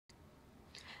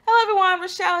Hello everyone,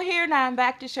 Rochelle here, and I'm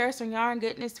back to share some yarn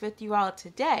goodness with you all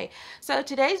today. So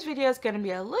today's video is going to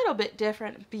be a little bit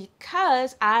different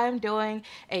because I'm doing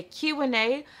a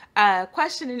Q&A,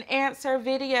 question and answer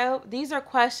video. These are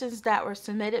questions that were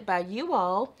submitted by you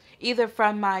all, either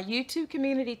from my YouTube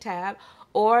community tab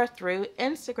or through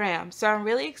Instagram. So I'm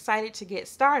really excited to get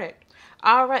started.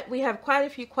 All right, we have quite a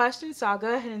few questions, so I'll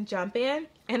go ahead and jump in.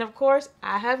 And of course,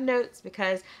 I have notes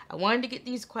because I wanted to get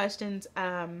these questions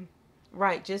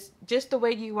right, just the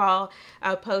way you all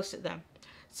posted them.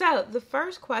 So the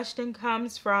first question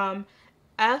comes from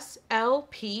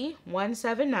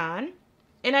SLP179,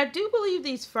 and I do believe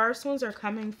these first ones are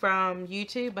coming from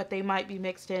YouTube, but they might be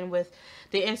mixed in with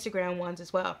the Instagram ones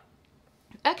as well.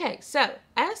 Okay, so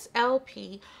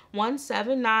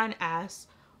SLP179 asks,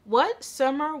 what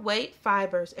summer weight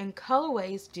fibers and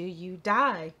colorways do you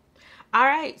dye? All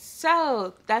right,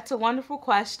 so that's a wonderful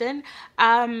question.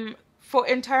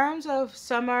 In terms of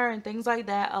summer and things like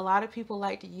that, a lot of people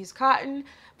like to use cotton,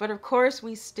 but of course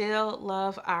we still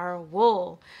love our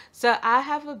wool. So I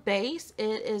have a base.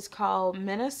 It is called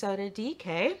Minnesota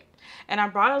DK, and I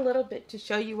brought a little bit to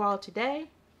show you all today.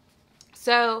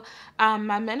 So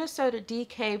my Minnesota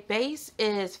DK base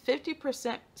is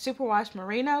 50% superwash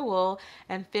merino wool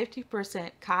and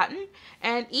 50% cotton,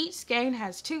 and each skein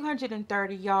has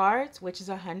 230 yards, which is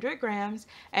 100 grams,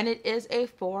 and it is a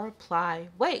 4-ply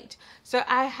weight. So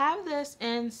I have this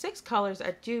in 6 colors,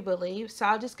 I do believe, so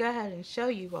I'll just go ahead and show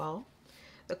you all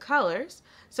the colors.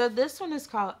 So this one is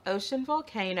called Ocean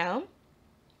Volcano,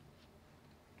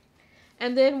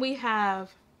 and then we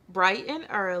have Bright and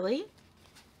Early.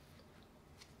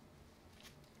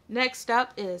 Next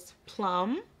up is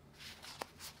Plum.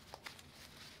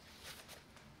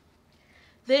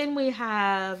 Then we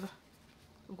have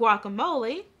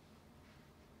Guacamole,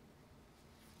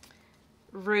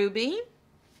 Ruby,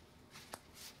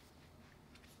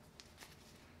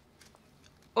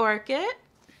 Orchid,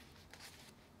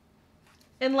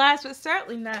 and last but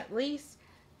certainly not least,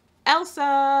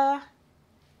 Elsa.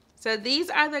 So these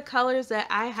are the colors that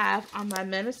I have on my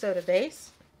Minnesota base.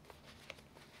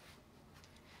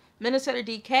 Minnesota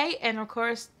DK, and of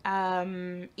course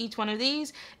each one of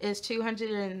these is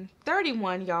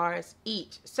 231 yards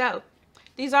each. So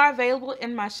these are available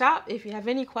in my shop. If you have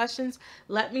any questions,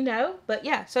 let me know. But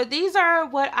yeah, so these are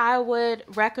what I would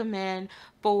recommend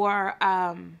for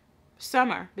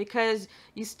summer, because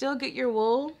you still get your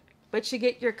wool, but you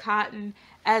get your cotton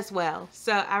as well.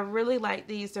 So I really like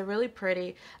these. They're really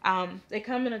pretty. They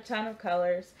come in a ton of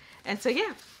colors, and so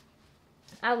yeah,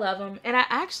 I love them. And I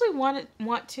actually want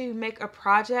to make a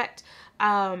project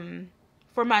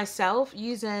for myself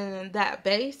using that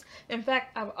base. In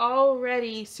fact, I've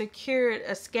already secured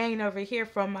a skein over here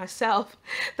from myself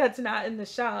that's not in the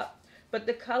shop. But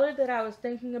the color that I was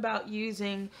thinking about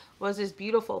using was this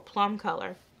beautiful plum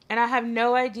color. And I have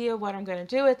no idea what I'm going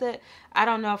to do with it. I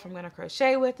don't know if I'm going to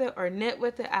crochet with it or knit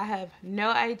with it. I have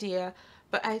no idea.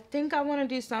 But I think I want to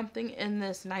do something in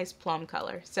this nice plum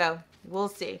color. So we'll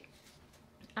see.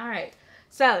 All right,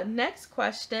 so next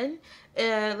question,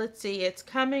 let's see, it's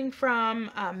coming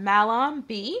from Malon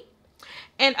B.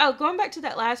 And oh, going back to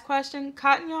that last question,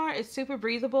 cotton yarn is super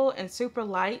breathable and super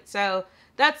light. So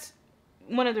that's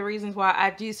one of the reasons why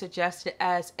I do suggest it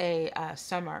as a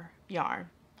summer yarn.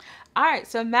 All right,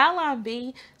 so Malon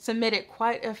B submitted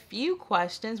quite a few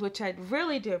questions, which I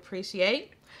really do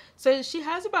appreciate. So she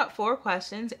has about 4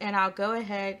 questions, and I'll go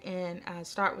ahead and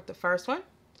start with the first one.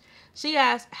 She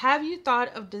asked, have you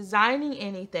thought of designing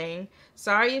anything?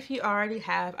 Sorry if you already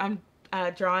have. I'm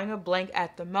drawing a blank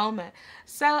at the moment.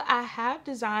 So I have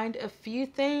designed a few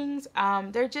things.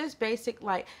 They're just basic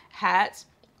like hats.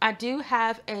 I do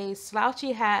have a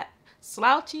slouchy hat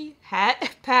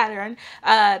pattern.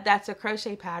 That's a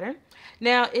crochet pattern.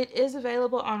 Now it is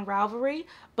available on Ravelry,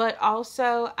 but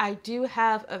also I do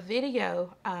have a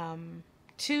video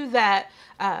to that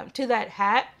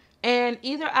hat. And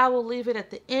either I will leave it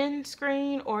at the end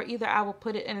screen, or either I will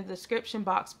put it in the description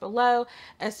box below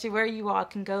as to where you all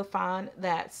can go find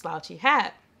that slouchy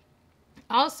hat.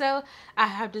 Also, I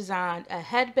have designed a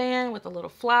headband with a little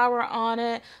flower on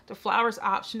it. The flower is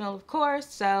optional, of course,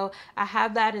 so I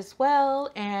have that as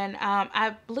well. And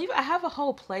I believe I have a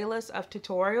whole playlist of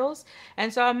tutorials,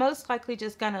 and so I'm most likely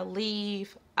just going to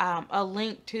leave a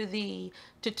link to the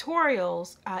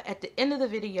tutorials at the end of the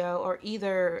video, or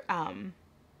either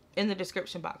in the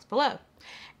description box below.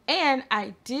 And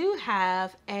I do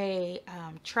have a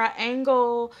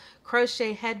triangle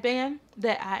crochet headband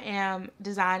that I am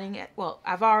designing. Well,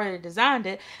 I've already designed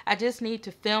it. I just need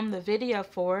to film the video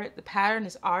for it. The pattern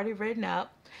is already written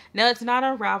up. No, it's not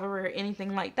a Ravelry or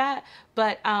anything like that,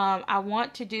 but I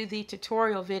want to do the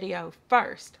tutorial video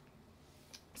first.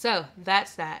 So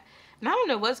that's that. And I don't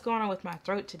know what's going on with my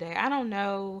throat today. I don't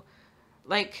know,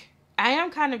 like, I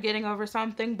am kind of getting over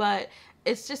something, but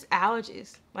it's just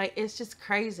allergies. Like, it's just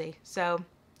crazy. So,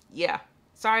 yeah.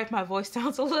 Sorry if my voice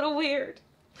sounds a little weird.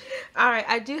 All right,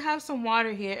 I do have some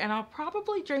water here, and I'll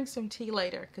probably drink some tea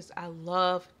later because I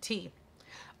love tea.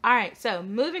 All right, so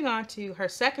moving on to her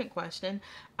second question.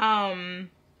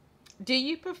 Do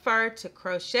you prefer to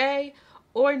crochet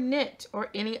or knit or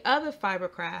any other fiber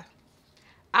craft?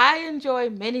 I enjoy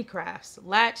many crafts,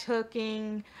 latch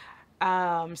hooking,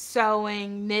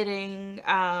 sewing, knitting,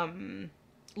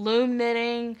 loom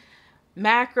knitting,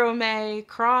 macrame,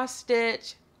 cross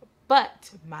stitch,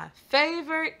 but my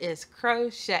favorite is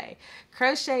crochet.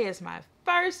 Crochet is my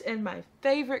first and my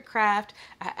favorite craft.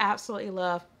 I absolutely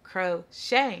love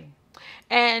crocheting.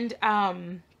 And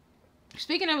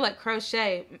speaking of like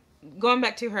crochet, going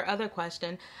back to her other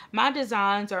question, my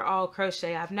designs are all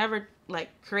crochet. I've never like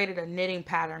created a knitting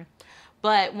pattern.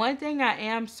 But one thing I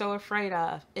am so afraid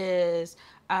of is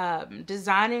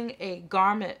designing a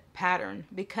garment pattern,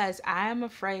 because I am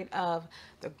afraid of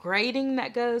the grading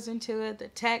that goes into it, the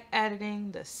tech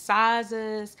editing, the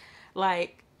sizes.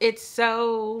 Like, it's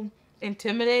so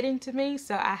intimidating to me.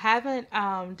 So I haven't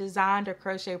designed a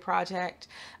crochet project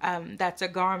that's a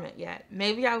garment yet.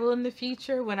 Maybe I will in the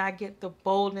future when I get the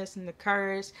boldness and the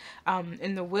courage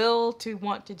and the will to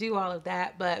want to do all of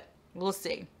that, but we'll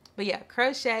see. But yeah,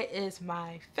 crochet is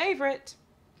my favorite.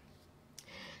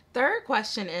 Third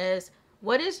question is,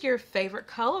 what is your favorite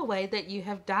colorway that you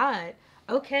have dyed?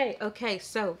 Okay,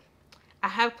 so I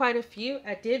have quite a few.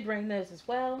 I did bring those as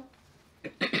well.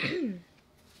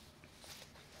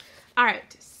 All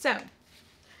right, so,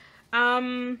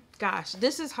 gosh,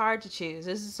 this is hard to choose.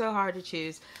 This is so hard to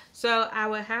choose. So I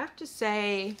would have to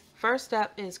say, first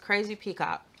up is Crazy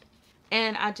Peacock.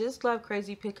 And I just love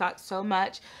Crazy Peacock so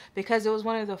much because it was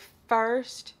one of the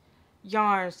first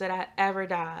yarns that I ever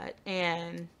dyed.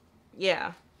 And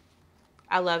yeah,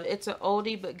 I love it. It's an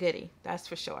oldie but goodie, that's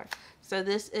for sure. So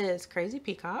this is Crazy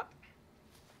Peacock.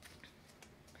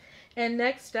 And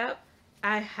next up,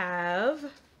 I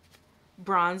have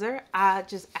Bronzer. I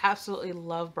just absolutely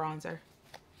love Bronzer.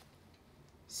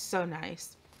 So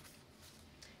nice.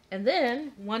 And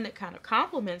then one that kind of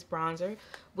complements Bronzer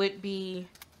would be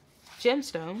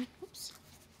Gemstone. Oops.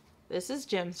 This is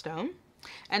Gemstone.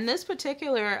 And this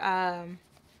particular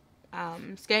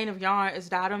skein of yarn is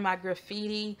dyed on my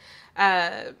Graffiti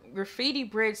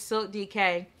Bridge Silk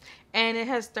DK. And it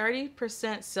has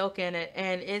 30% silk in it.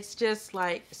 And it's just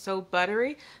like so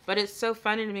buttery. But it's so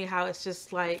funny to me how it's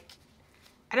just like,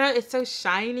 I don't know, it's so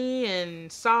shiny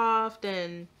and soft.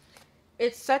 And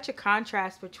it's such a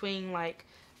contrast between like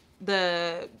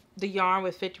the yarn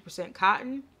with 50%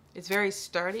 cotton. It's very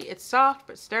sturdy. It's soft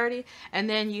but sturdy. And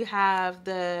then you have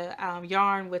the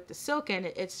yarn with the silk in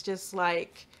it. It's just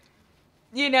like,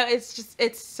 you know,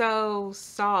 it's so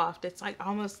soft. It's like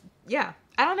almost, yeah.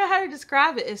 I don't know how to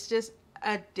describe it. It's just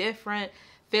a different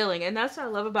feeling. And that's what I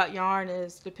love about yarn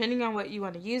is depending on what you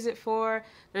want to use it for,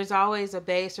 there's always a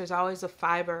base, there's always a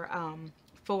fiber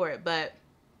for it. But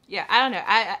yeah, I don't know.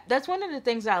 That's one of the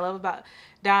things that I love about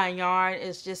dyeing yarn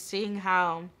is just seeing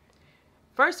how,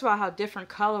 first of all, how different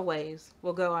colorways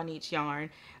will go on each yarn,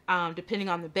 depending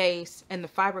on the base and the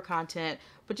fiber content,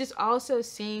 but just also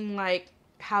seeing like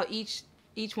how each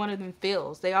one of them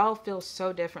feels. They all feel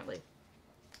so differently.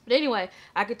 But anyway,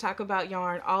 I could talk about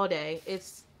yarn all day.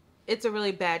 It's a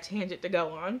really bad tangent to go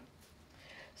on.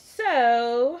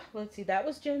 So let's see, that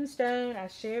was Gemstone. I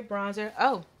shared Bronzer.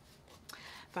 Oh,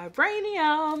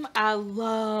 Vibranium. I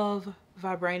love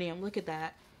Vibranium. Look at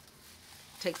that.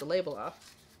 Take the label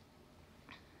off.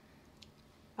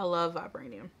 I love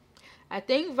Vibranium. I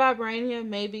think Vibranium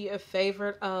may be a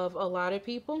favorite of a lot of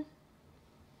people.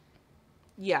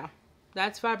 Yeah,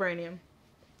 that's Vibranium.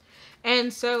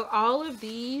 And so all of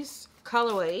these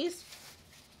colorways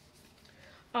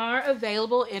are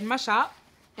available in my shop.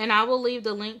 And I will leave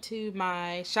the link to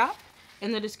my shop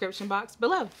in the description box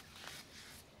below.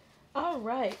 All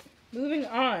right, moving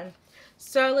on.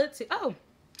 So let's see. Oh,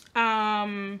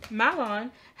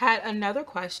 Malon had another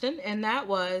question, and that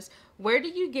was, where do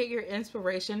you get your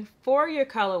inspiration for your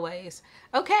colorways?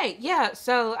 Okay, yeah,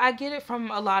 so I get it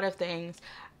from a lot of things.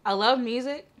 I love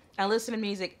music. I listen to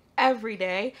music every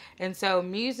day, and so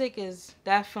music is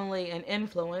definitely an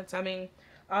influence. I mean,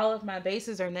 all of my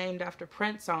bases are named after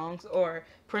Prince songs or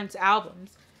Prince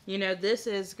albums. You know, this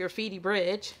is Graffiti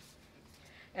Bridge,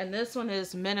 and this one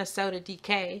is Minnesota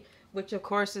DK, which of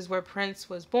course is where Prince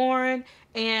was born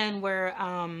and where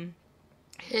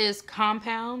his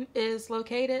compound is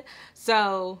located.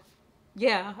 So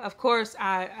yeah, of course,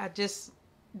 I just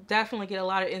definitely get a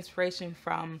lot of inspiration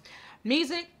from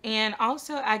music, and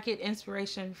also I get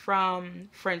inspiration from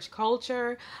French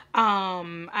culture.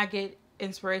 I get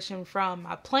inspiration from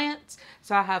my plants.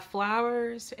 So I have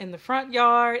flowers in the front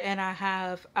yard, and I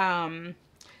have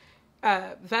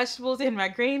vegetables in my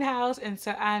greenhouse, and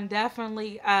so I'm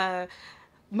definitely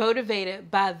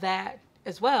motivated by that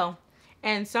as well.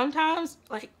 And sometimes,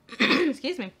 like,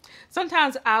 excuse me,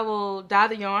 sometimes I will dye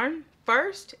the yarn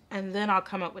first and then I'll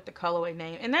come up with the colorway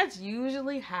name. And that's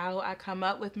usually how I come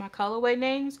up with my colorway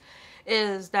names,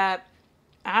 is that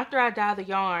after I dye the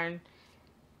yarn,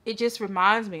 it just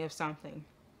reminds me of something.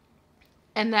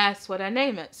 And that's what I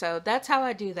name it. So that's how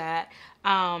I do that.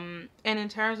 And in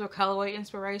terms of colorway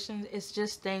inspirations, it's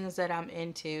just things that I'm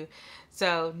into.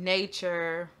 So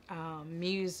nature,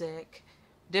 music,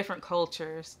 different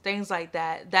cultures, things like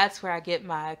that. That's where I get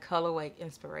my colorway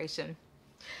inspiration.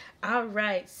 All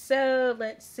right, so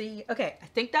let's see. Okay, I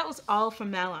think that was all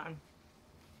from Malon.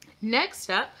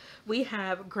 Next up, we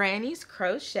have Granny's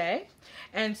Crochet.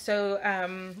 And so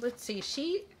let's see,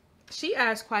 she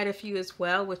asked quite a few as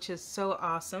well, which is so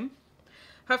awesome.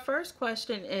 Her first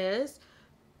question is,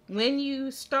 when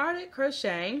you started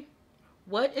crocheting,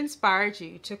 what inspired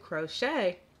you to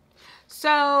crochet?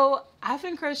 So I've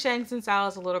been crocheting since I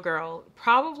was a little girl,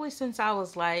 probably since I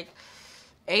was like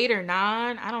 8 or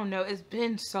 9. I don't know. It's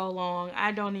been so long.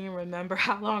 I don't even remember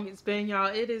how long it's been, y'all.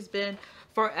 It has been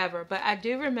forever. But I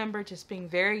do remember just being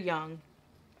very young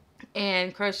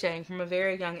and crocheting from a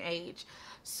very young age.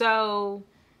 So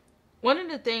one of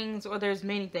the things, or there's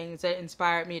many things that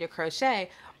inspired me to crochet,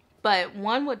 but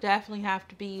one would definitely have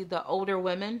to be the older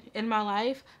women in my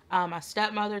life. My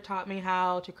stepmother taught me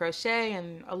how to crochet,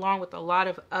 and along with a lot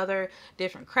of other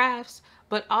different crafts,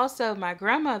 but also my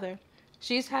grandmother.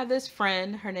 She's had this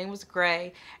friend, her name was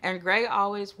Gray, and Gray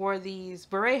always wore these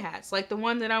beret hats, like the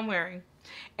one that I'm wearing.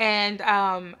 And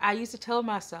I used to tell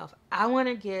myself, I want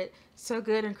to get so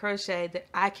good in crochet that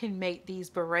I can make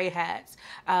these beret hats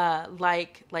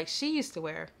like she used to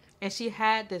wear. And she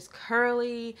had this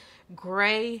curly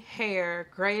gray hair,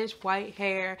 grayish white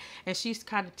hair, and she's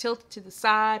kind of tilted to the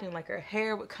side, and like her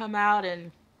hair would come out,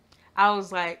 and I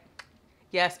was like,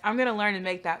 yes, I'm going to learn to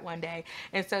make that one day.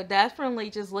 And so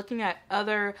definitely just looking at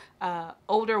other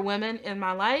older women in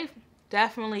my life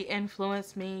definitely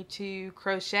influenced me to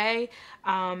crochet.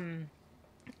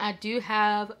 I do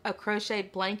have a crochet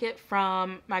blanket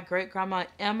from my great grandma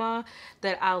Emma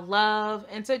that I love.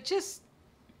 And so just,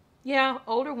 yeah,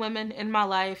 older women in my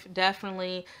life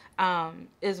definitely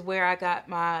is where I got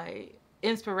my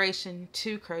inspiration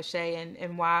to crochet,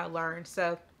 and why I learned.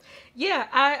 So yeah,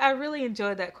 I really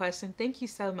enjoyed that question. Thank you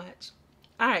so much.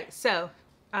 All right, so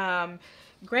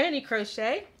Granny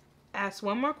Crochet asked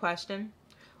one more question.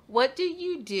 What do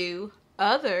you do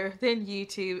other than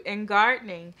YouTube and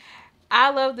gardening? I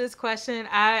love this question.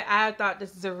 I thought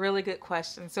this is a really good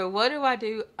question. So what do I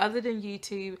do other than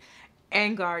YouTube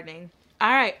and gardening?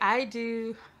 All right, I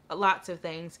do lots of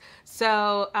things.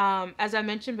 So as I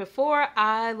mentioned before,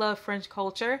 I love French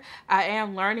culture. I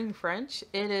am learning French.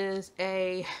 It is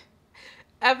a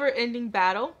ever-ending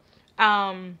battle.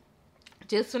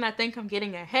 Just when I think I'm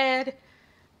getting ahead,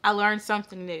 I learned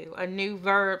something new, a new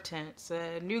verb tense,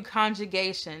 a new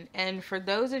conjugation. And for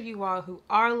those of you all who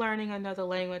are learning another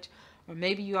language, or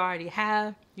maybe you already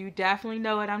have, you definitely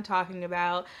know what I'm talking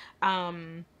about.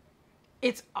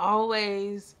 It's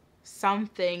always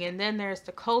something. And then there's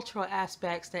the cultural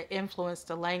aspects that influence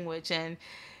the language. And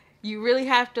you really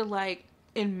have to like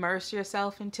immerse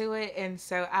yourself into it. And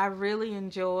so I really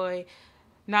enjoy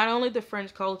not only the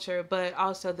French culture, but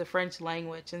also the French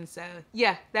language. And so,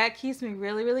 yeah, that keeps me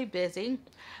really, really busy.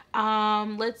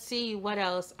 Let's see what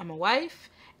else. I'm a wife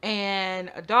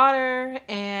and a daughter,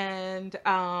 and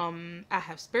I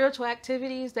have spiritual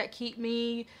activities that keep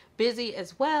me busy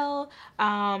as well.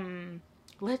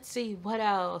 Let's see what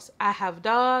else. I have a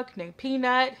dog named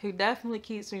Peanut who definitely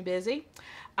keeps me busy.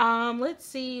 Let's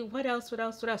see what else.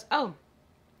 Oh,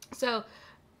 so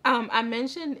I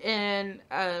mentioned in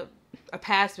a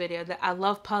past video that I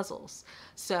love puzzles.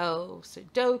 So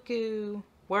Sudoku,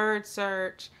 word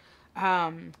search,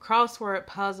 crossword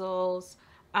puzzles,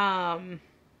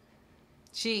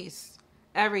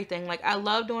 everything. Like I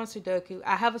love doing Sudoku.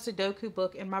 I have a Sudoku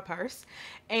book in my purse,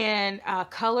 and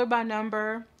color by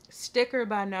number, sticker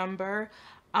by number.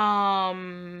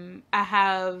 I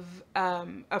have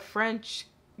a French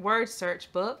word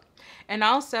search book, and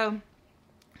also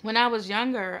when I was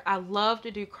younger, I loved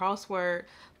to do crossword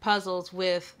puzzles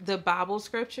with the Bible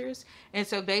scriptures. And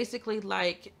so basically,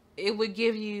 like, it would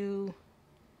give you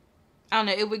I don't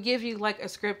know, it would give you like a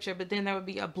scripture, but then there would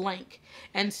be a blank.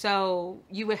 And so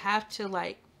you would have to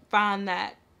like find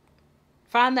that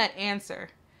answer.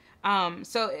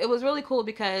 So it was really cool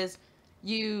because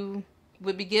you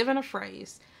would be given a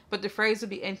phrase, but the phrase would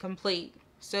be incomplete.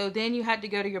 So then you had to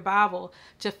go to your Bible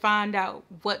to find out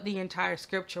what the entire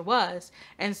scripture was.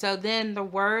 And so then the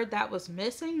word that was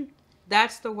missing,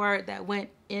 that's the word that went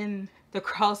in the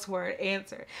crossword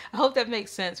answer. I hope that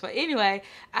makes sense. But anyway,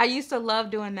 I used to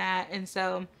love doing that. And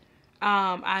so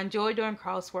I enjoy doing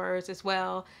crosswords as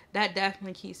well. That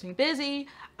definitely keeps me busy.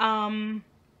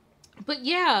 But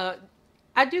yeah,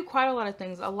 I do quite a lot of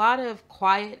things. A lot of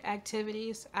quiet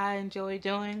activities I enjoy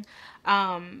doing.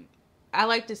 I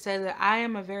like to say that I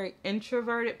am a very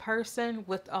introverted person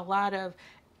with a lot of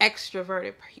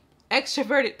extroverted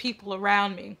people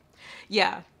around me.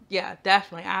 Yeah,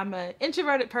 definitely. I'm an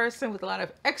introverted person with a lot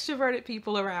of extroverted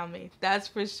people around me. That's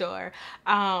for sure.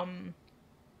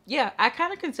 Yeah, I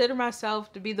kind of consider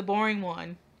myself to be the boring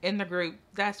one in the group.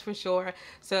 That's for sure.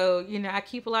 So, you know, I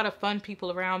keep a lot of fun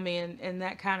people around me, and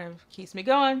that kind of keeps me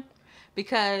going.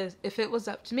 Because if it was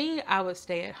up to me, I would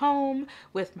stay at home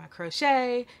with my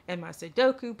crochet and my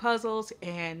Sudoku puzzles,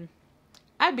 and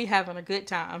I'd be having a good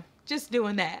time just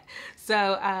doing that.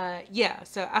 So, yeah,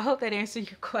 so I hope that answered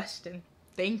your question.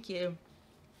 Thank you.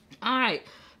 All right,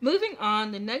 moving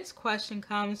on. The next question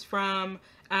comes from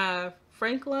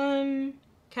Franklin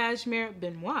Cashmere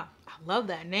Benoit. I love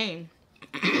that name.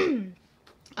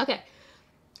 Okay,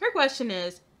 her question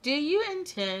is, do you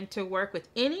intend to work with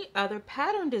any other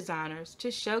pattern designers to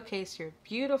showcase your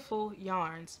beautiful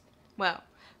yarns? Well,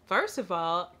 first of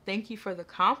all, thank you for the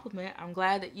compliment. I'm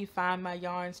glad that you find my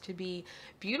yarns to be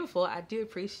beautiful. I do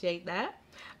appreciate that.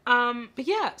 But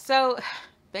yeah, so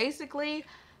basically,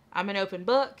 I'm an open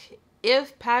book.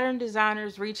 If pattern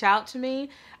designers reach out to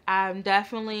me, I'm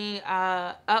definitely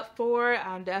up for it.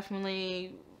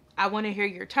 I want to hear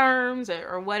your terms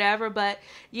or whatever. But,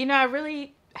 you know, I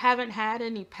really haven't had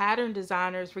any pattern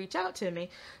designers reach out to me.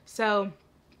 So,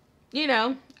 you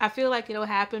know, I feel like it'll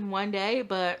happen one day.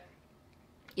 But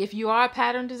if you are a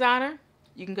pattern designer,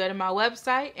 you can go to my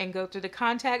website and go to the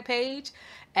contact page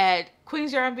at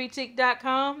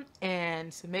QueensYarnBoutique.com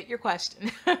and submit your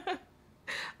question.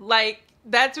 Like,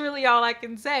 that's really all I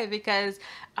can say, because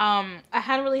I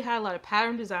hadn't really had a lot of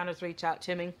pattern designers reach out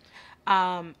to me.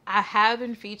 I have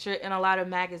been featured in a lot of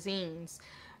magazines.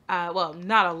 Well,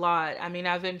 not a lot. I mean,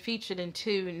 I've been featured in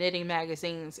 2 knitting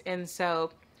magazines, and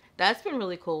so that's been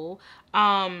really cool.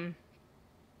 Yeah,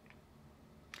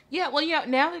 well, yeah,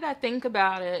 now that I think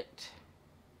about it,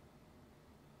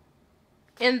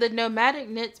 in the Nomadic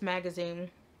Knits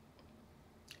magazine,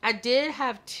 I did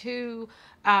have 2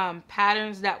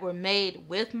 patterns that were made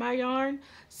with my yarn.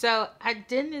 So I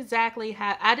didn't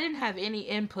have any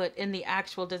input in the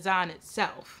actual design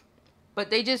itself, but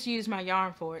they just used my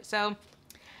yarn for it. So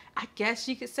I guess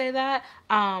you could say that.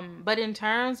 But in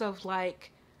terms of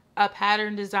like a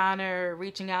pattern designer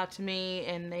reaching out to me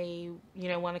and they, you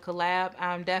know, want to collab,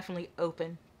 I'm definitely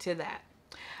open to that.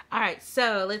 All right,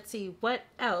 so let's see what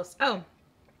else. Oh,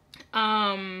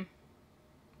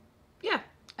 yeah,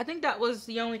 I think that was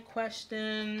the only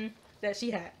question that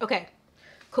she had. Okay,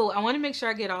 cool. I want to make sure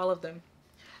I get all of them.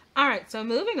 All right, so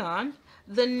moving on.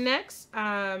 The next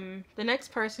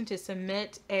person to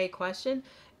submit a question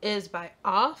is by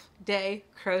Off Day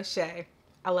Crochet.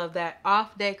 I love that.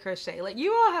 Off Day Crochet. Like,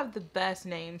 you all have the best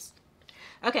names.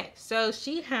 Okay, so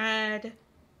she had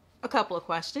a couple of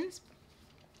questions.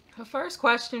 Her first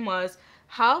question was,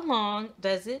 how long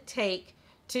does it take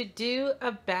to do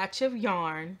a batch of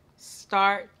yarn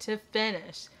start to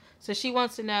finish? So she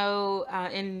wants to know,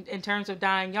 in terms of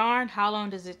dyeing yarn, how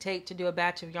long does it take to do a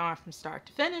batch of yarn from start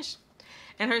to finish?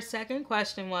 And her second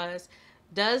question was,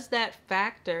 does that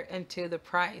factor into the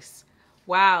price?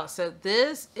 Wow, so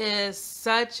this is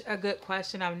such a good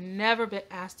question. I've never been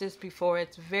asked this before.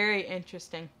 It's very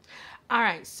interesting. All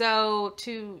right, so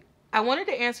I wanted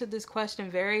to answer this question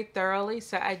very thoroughly,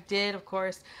 so I did, of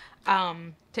course,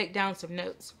 take down some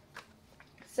notes.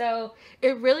 So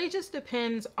it really just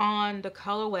depends on the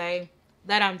colorway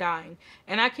that I'm dyeing.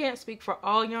 And I can't speak for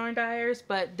all yarn dyers,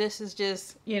 but this is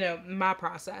just, you know, my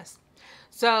process.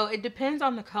 So it depends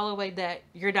on the colorway that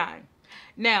you're dyeing.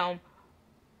 Now,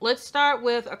 let's start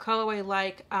with a colorway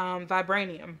like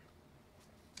Vibranium.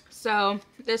 So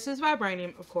this is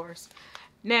Vibranium, of course.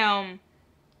 Now,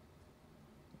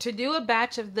 to do a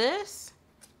batch of this,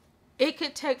 it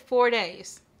could take 4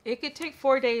 days. It could take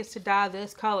 4 days to dye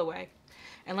this colorway.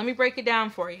 And let me break it down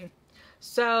for you.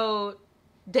 So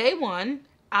day 1,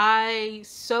 I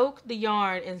soak the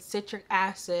yarn in citric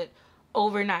acid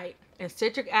overnight. And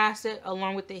citric acid,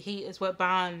 along with the heat, is what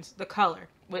bonds the color.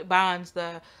 what binds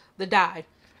the dye.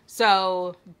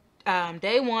 So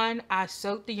day 1, I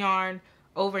soaked the yarn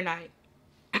overnight.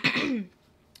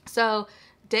 So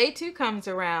day 2 comes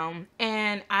around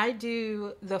and I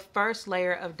do the first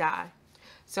layer of dye.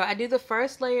 So I do the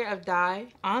first layer of dye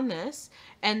on this,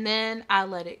 and then I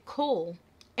let it cool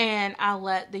and I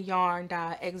let the yarn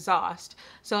dye exhaust.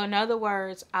 So in other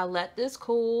words, I let this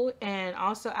cool, and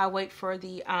also I wait for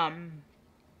the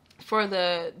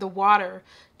water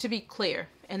to be clear,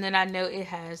 and then I know it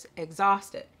has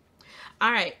exhausted.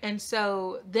 All right, and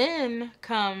so then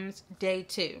comes day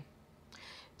 2.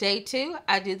 Day 2,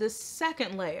 I do the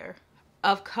second layer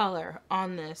of color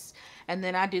on this, and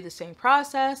then I do the same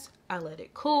process. I let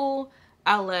it cool,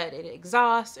 I let it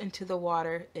exhaust until the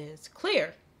water is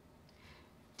clear.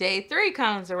 Day 3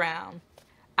 comes around.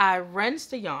 I rinse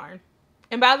the yarn,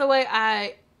 and by the way,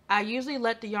 I usually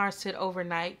let the yarn sit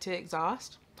overnight to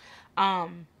exhaust.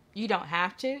 You don't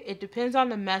have to. It depends on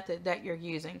the method that you're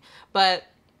using, but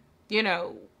you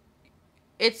know,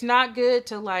 it's not good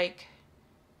to like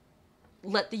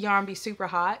let the yarn be super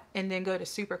hot and then go to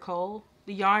super cold.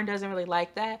 The yarn doesn't really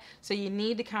like that, so you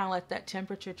need to kind of let that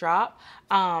temperature drop.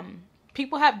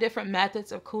 People have different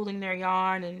methods of cooling their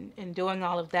yarn and doing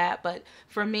all of that, but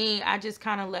for me, I just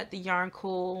kind of let the yarn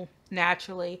cool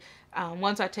naturally.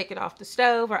 Once I take it off the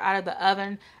stove or out of the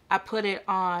oven, I put it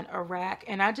on a rack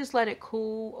and I just let it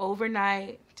cool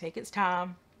overnight, take its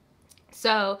time.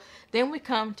 So then we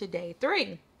come to day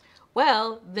 3.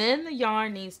 Well, then the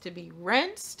yarn needs to be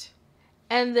rinsed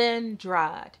and then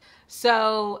dried.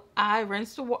 So I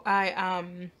rinse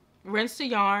the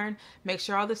yarn, make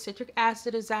sure all the citric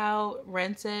acid is out,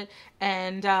 rinse it,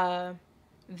 and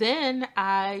then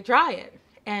I dry it.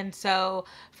 And so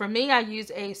for me, I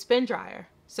use a spin dryer.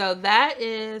 So that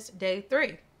is day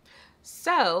 3.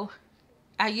 So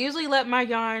I usually let my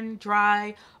yarn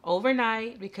dry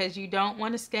overnight because you don't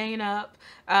want to skein up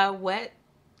wet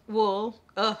wool.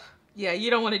 Ugh, yeah, you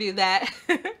don't want to do that.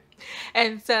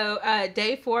 And so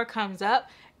day 4 comes up,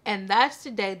 and that's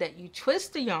the day that you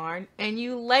twist the yarn and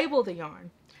you label the yarn.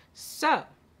 So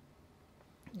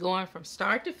going from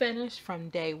start to finish, from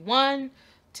day 1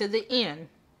 to the end,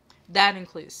 that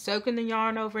includes soaking the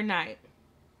yarn overnight.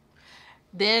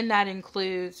 Then that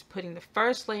includes putting the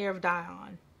first layer of dye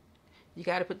on. You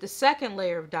got to put the second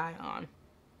layer of dye on.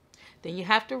 Then you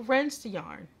have to rinse the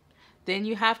yarn. Then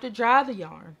you have to dry the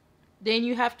yarn. Then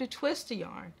you have to twist the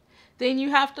yarn. Then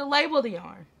you have to label the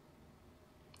yarn.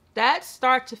 That's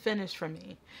start to finish for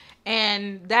me.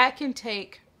 And that can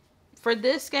take, for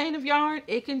this skein of yarn,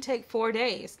 it can take 4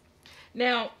 days.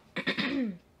 Now,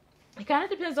 it kind of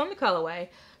depends on the colorway,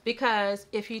 because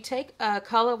if you take a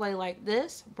colorway like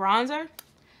this, bronzer,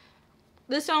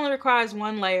 this only requires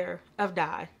 1 layer of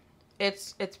dye.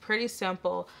 It's pretty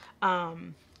simple.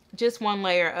 Just 1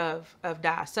 layer of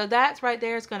dye. So that's right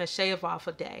there is going to shave off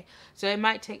a day. So it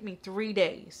might take me 3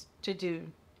 days to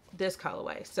do this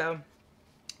colorway. So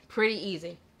pretty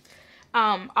easy.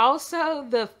 Also,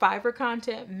 the fiber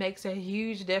content makes a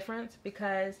huge difference,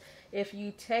 because if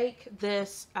you take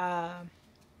this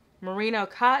merino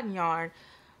cotton yarn,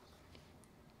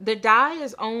 the dye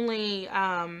is only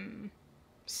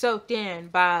soaked in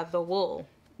by the wool,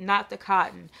 not the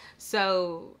cotton.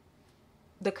 So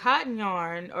the cotton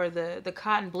yarn, or the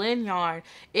cotton blend yarn,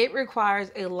 it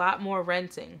requires a lot more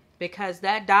rinsing, because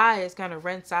that dye is going to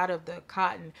rinse out of the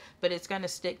cotton, but it's going to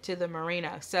stick to the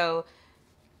merino. So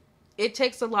it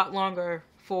takes a lot longer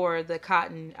for the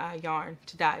cotton yarn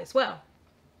to dye as well.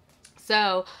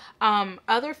 So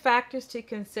other factors to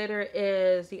consider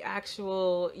is the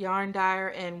actual yarn dyer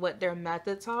and what their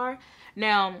methods are.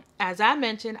 Now, as I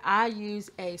mentioned, I use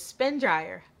a spin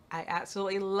dryer. I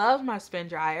absolutely love my spin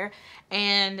dryer,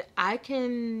 and I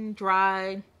can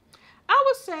dry, I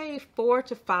would say 4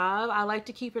 to 5. I like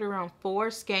to keep it around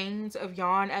 4 skeins of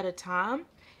yarn at a time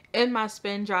in my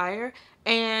spin dryer.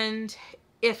 And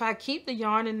if I keep the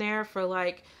yarn in there for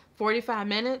like 45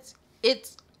 minutes,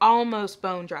 it's almost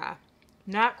bone dry.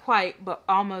 Not quite, but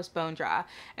almost bone dry.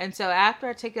 And so after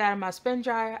I take it out of my spin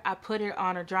dryer, I put it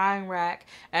on a drying rack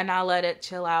and I let it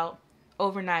chill out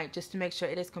overnight just to make sure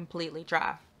it is completely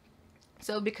dry.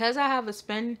 So because I have a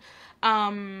spin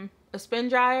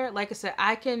dryer, like I said,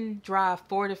 I can dry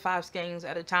 4 to 5 skeins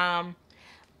at a time,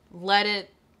 let it,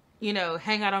 you know,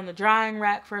 hang out on the drying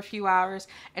rack for a few hours,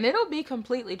 and it'll be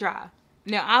completely dry.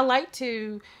 Now, I like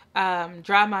to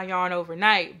dry my yarn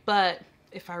overnight, but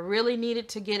if I really needed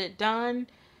to get it done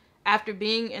after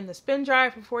being in the spin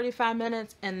dryer for 45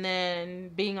 minutes and then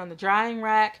being on the drying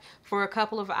rack for a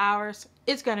couple of hours,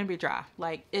 it's going to be dry.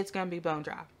 Like, it's going to be bone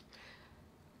dry.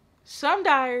 Some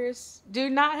dyers do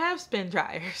not have spin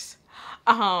dryers.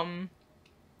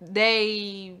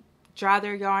 they dry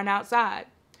their yarn outside.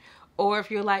 Or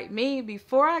if you're like me,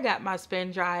 before I got my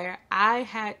spin dryer, I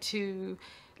had to,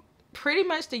 pretty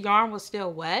much the yarn was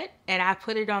still wet, and I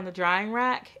put it on the drying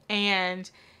rack, and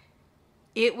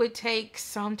it would take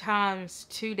sometimes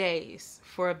 2 days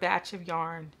for a batch of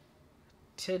yarn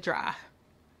to dry.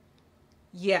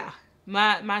 Yeah,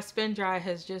 my spin dry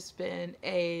has just been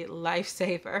a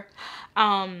lifesaver.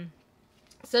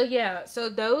 So yeah, so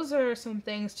those are some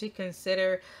things to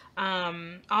consider.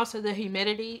 Also, the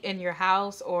humidity in your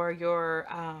house or your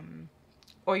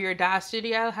dye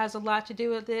studio has a lot to do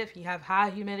with it. If you have high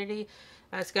humidity,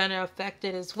 that's going to affect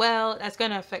it as well. That's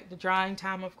going to affect the drying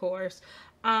time, of course.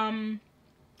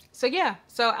 So yeah,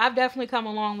 so I've definitely come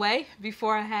a long way.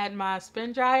 Before I had my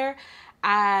spin dryer,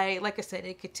 like I said,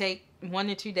 it could take 1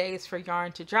 to 2 days for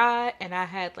yarn to dry, and I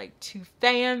had like 2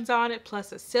 fans on it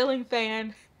plus a ceiling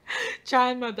fan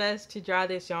trying my best to dry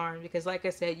this yarn, because like I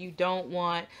said, you don't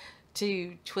want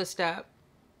to twist up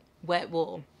wet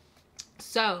wool.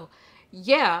 So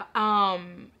yeah,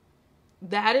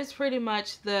 that is pretty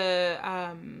much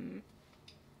the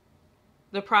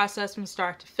process from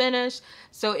start to finish.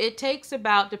 So it takes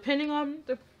about, depending on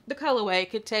the colorway, it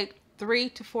could take 3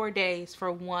 to 4 days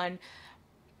for one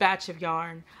batch of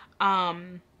yarn.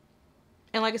 And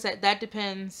like I said, that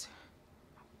depends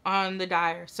on the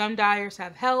dyer. Some dyers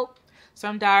have help.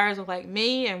 Some dyers are like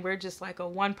me, and we're just like a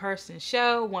one-person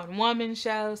show, one-woman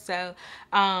show. So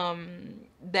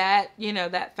that, you know,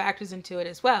 that factors into it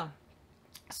as well.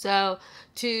 So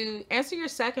to answer your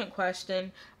second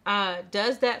question,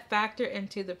 does that factor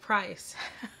into the price?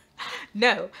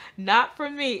 No, not for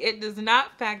me. It does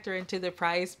not factor into the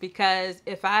price, because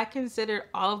if I considered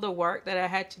all of the work that I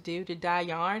had to do to dye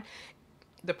yarn,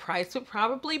 the price would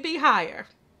probably be higher.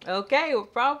 Okay, it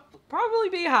would probably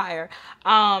be higher.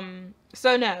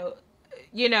 So no,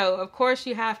 you know, of course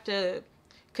you have to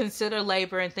consider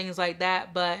labor and things like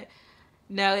that, but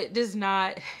no, it does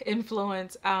not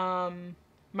influence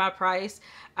my price.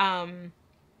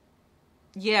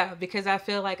 Yeah, because I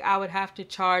feel like I would have to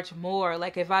charge more.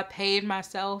 Like if I paid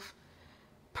myself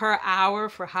per hour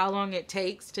for how long it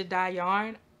takes to dye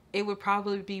yarn, it would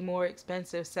probably be more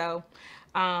expensive. So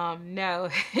no,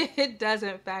 it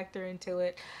doesn't factor into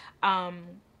it.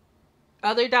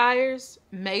 Other dyers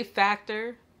may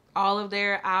factor all of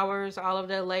their hours, all of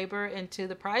their labor into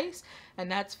the price,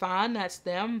 and that's fine, that's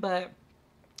them. But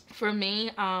for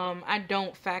me, I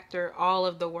don't factor all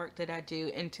of the work that I do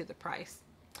into the price.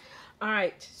 All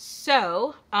right,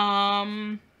 so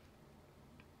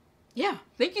yeah,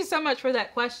 thank you so much for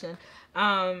that question.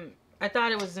 I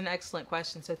thought it was an excellent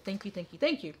question, so thank you, thank you,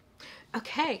 thank you.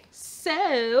 Okay,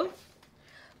 so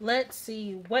let's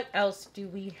see, what else do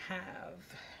we have?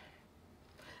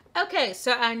 Okay,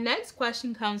 so our next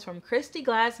question comes from Christy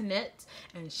Glass Knits,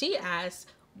 and she asks,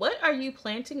 what are you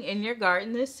planting in your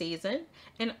garden this season?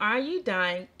 And are you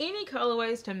dyeing any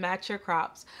colorways to match your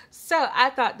crops? So I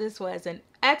thought this was an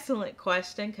excellent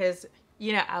question, because,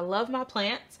 you know, I love my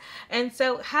plants. And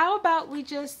so how about we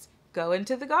just go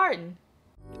into the garden?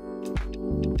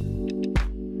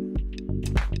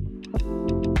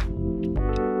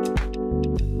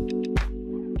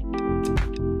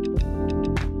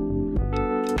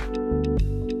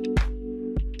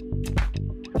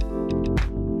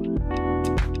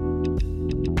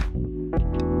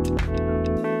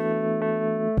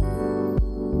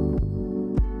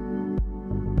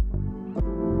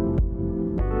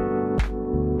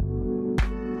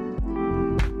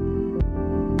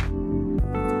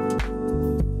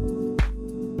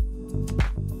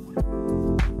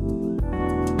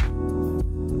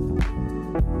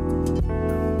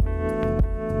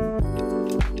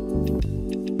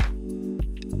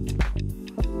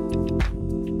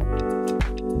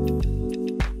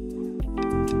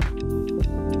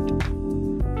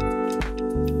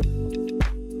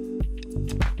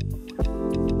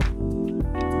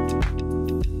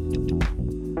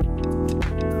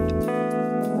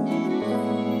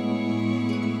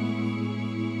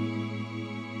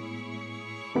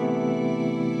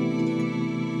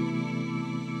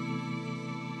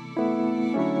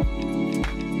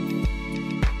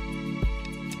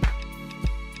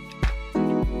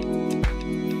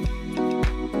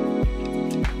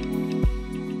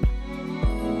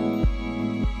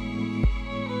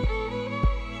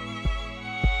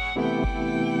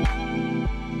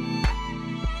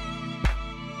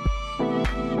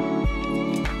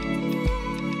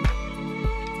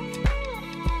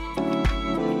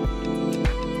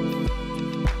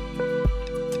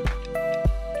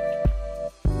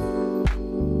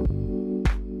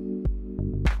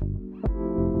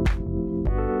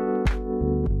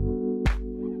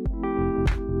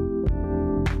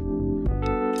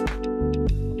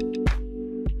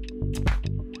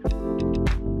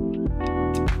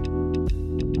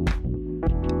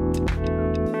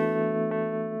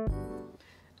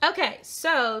 Okay,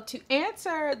 so to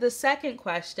answer the second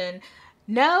question,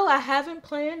 no, I haven't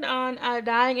planned on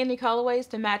dyeing any colorways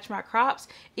to match my crops,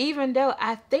 even though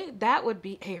I think that would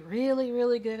be a really,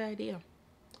 really good idea.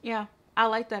 Yeah, I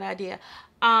like that idea.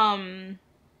 Um,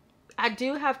 I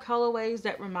do have colorways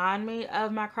that remind me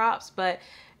of my crops, but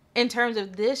in terms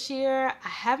of this year, I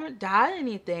haven't dyed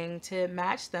anything to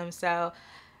match them. So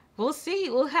we'll see.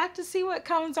 We'll have to see what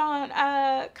comes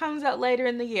out later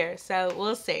in the year. So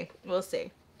we'll see. We'll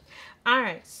see. All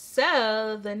right.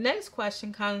 So the next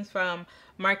question comes from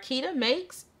Marquita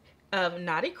Makes of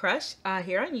Naughty Crush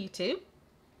here on YouTube.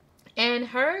 And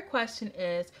her question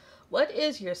is, what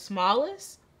is your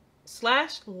smallest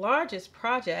 / largest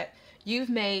project you've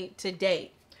made to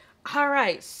date? All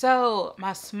right, so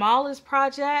my smallest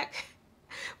project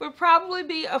would probably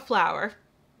be a flower.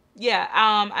 Yeah,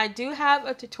 I do have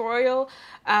a tutorial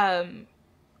on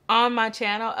my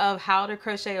channel of how to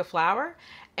crochet a flower,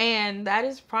 and that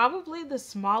is probably the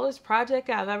smallest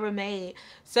project I've ever made.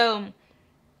 So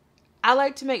I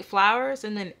like to make flowers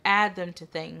and then add them to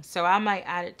things. So I might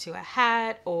add it to a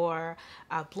hat or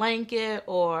a blanket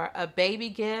or a baby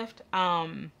gift.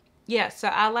 Yeah, so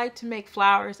I like to make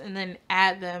flowers and then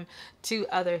add them to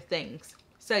other things.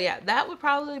 So yeah, that would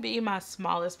probably be my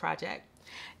smallest project.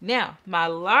 Now, my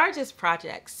largest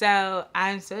project. So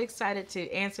I'm so excited to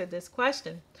answer this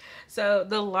question. So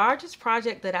the largest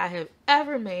project that I have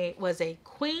ever made was a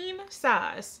queen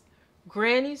size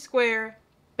granny square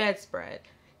bedspread.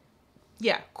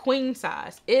 Yeah, queen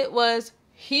size. It was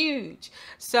huge.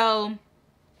 So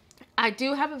I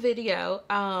do have a video.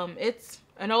 It's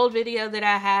an old video that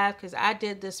I have because I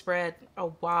did this spread a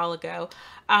while ago.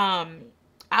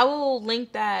 I will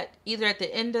link that either at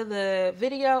the end of the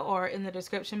video or in the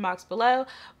description box below.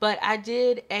 But I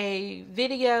did a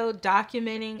video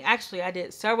documenting, actually I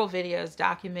did several videos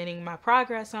documenting my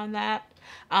progress on that.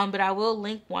 But I will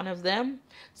link one of them.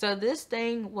 So this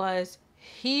thing was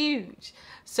huge.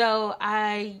 So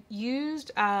I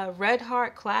used Red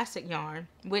Heart Classic yarn,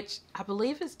 which I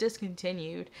believe is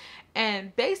discontinued.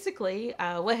 And basically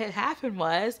what had happened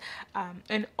was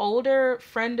an older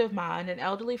friend of mine, an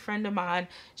elderly friend of mine,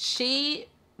 she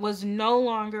was no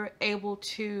longer able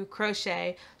to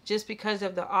crochet just because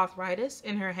of the arthritis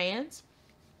in her hands.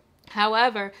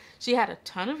 However, she had a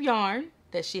ton of yarn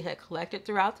that she had collected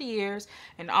throughout the years,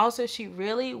 and also she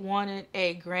really wanted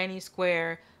a granny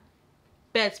square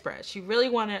bedspread. She really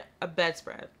wanted a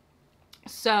bedspread.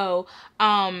 So,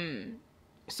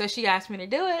 so she asked me to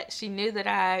do it. She knew that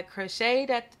I crocheted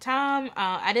at the time.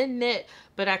 I didn't knit,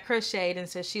 but I crocheted, and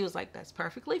so she was like, that's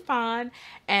perfectly fine.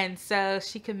 And so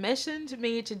she commissioned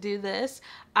me to do this.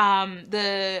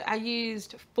 I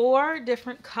used 4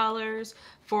 different colors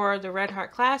for the Red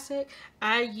Heart Classic.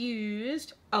 I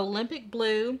used Olympic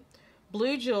Blue,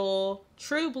 Blue Jewel,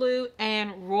 True Blue,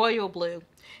 and Royal Blue.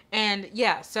 And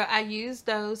yeah, so I used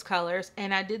those colors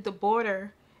and I did the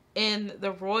border in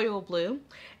the royal blue.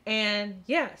 And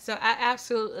yeah, so I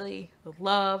absolutely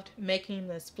loved making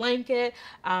this blanket.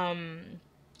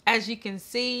 As you can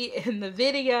see in the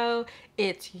video,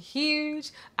 it's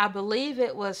huge. I believe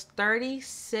it was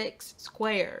 36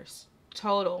 squares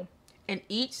total. And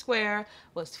each square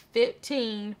was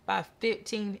 15 by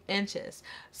 15 inches.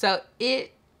 So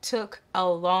it took a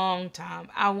long time.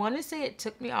 I want to say it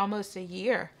took me almost a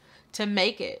year to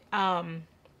make it.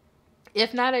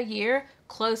 If not a year,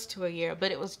 close to a year,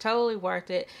 but it was totally worth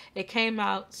it. It came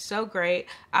out so great.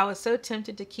 I was so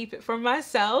tempted to keep it for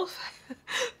myself,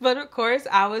 but of course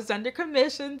I was under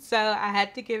commission, so I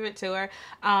had to give it to her.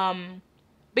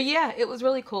 But yeah, it was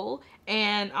really cool.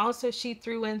 And also she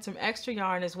threw in some extra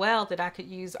yarn as well that I could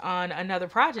use on another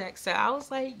project. So I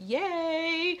was like,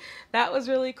 yay, that was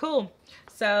really cool.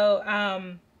 So,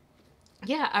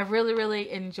 yeah, I really,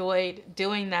 really enjoyed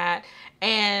doing that.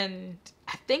 And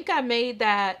I think I made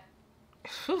that,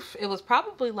 it was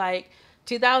probably like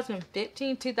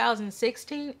 2015,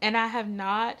 2016. And I have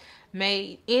not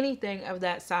made anything of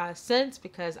that size since,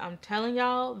 because I'm telling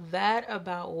y'all, that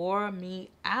about wore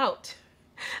me out.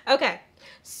 Okay,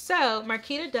 so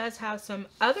Marquita does have some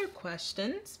other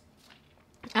questions.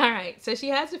 All right, so she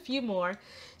has a few more.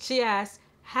 She asks,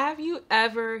 have you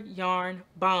ever yarn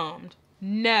bombed?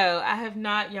 No, I have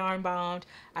not yarn bombed.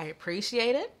 I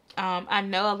appreciate it. I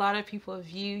know a lot of people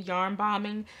view yarn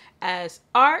bombing as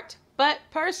art, but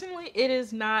personally it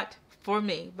is not for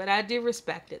me, but I do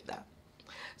respect it though.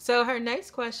 So her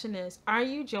next question is, are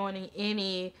you joining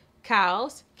any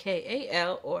KALs,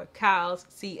 K-A-L, or KALs,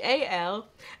 C-A-L,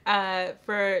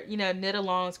 for, knit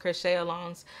alongs, crochet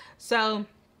alongs? So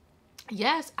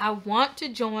yes, I want to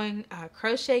join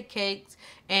Crochet Cakes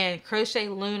and Crochet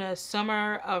Luna's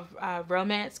Summer of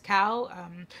Romance Cow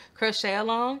crochet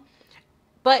along,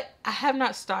 but I have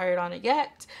not started on it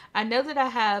yet. I know that I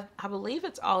have, I believe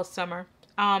it's all summer,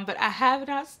 but I have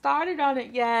not started on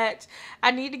it yet.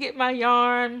 I need to get my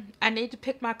yarn. I need to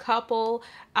pick my couple,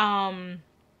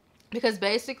 because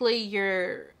basically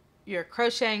you're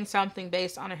crocheting something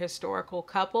based on a historical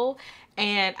couple,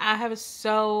 and I have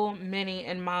so many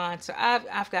in mind, so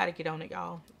I've got to get on it,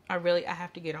 y'all. I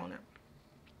have to get on it.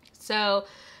 So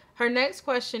her next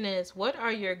question is, what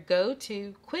are your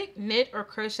go-to quick knit or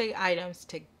crochet items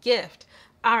to gift?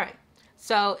 All right,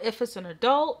 so if it's an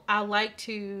adult, I like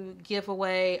to give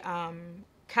away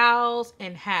cowls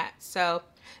and hats. So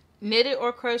knitted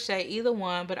or crochet, either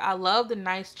one, but I love the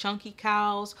nice chunky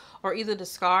cowls or either the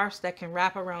scarves that can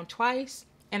wrap around twice.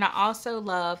 And I also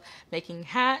love making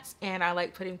hats, and I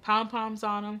like putting pom-poms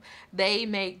on them. They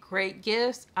make great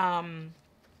gifts.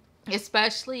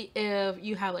 Especially if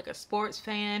you have like a sports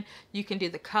fan, you can do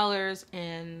the colors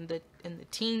in the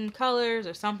team colors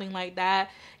or something like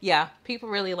that. Yeah, people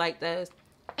really like those.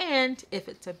 And if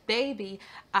it's a baby,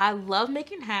 I love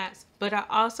making hats, but I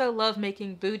also love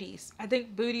making booties. I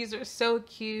think booties are so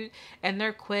cute and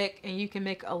they're quick and you can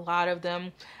make a lot of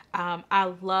them.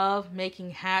 I love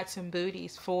making hats and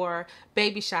booties for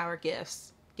baby shower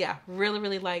gifts. Yeah, really,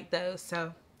 really like those.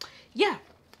 So yeah.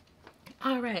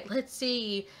 All right, let's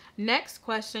see. Next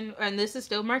question, and this is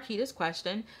still Marquita's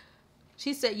question.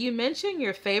 She said, you mentioned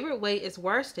your favorite weight is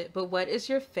worsted, but what is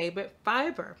your favorite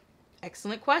fiber?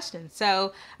 Excellent question.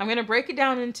 So I'm going to break it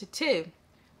down into two.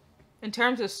 In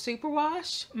terms of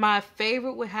superwash, my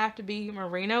favorite would have to be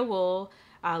merino wool.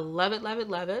 I love it, love it,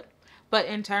 love it. But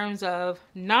in terms of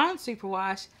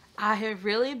non-superwash, I have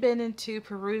really been into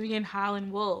Peruvian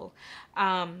Highland wool.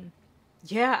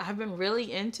 Yeah, I've been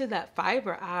really into that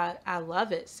fiber. I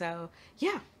love it. So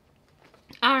yeah.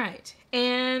 All right.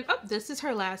 And oh, this is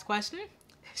her last question.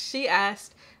 She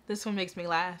asked, this one makes me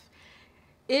laugh.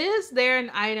 Is there an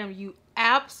item you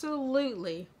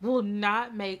absolutely will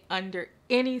not make under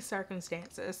any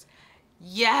circumstances?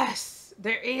 Yes,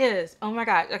 there is. Oh my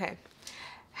God. Okay.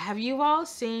 Have you all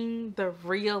seen the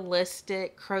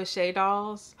realistic crochet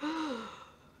dolls?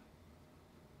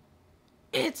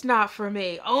 It's not for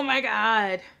me. Oh my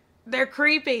God. They're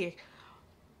creepy.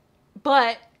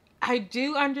 But I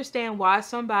do understand why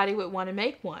somebody would want to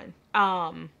make one.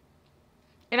 And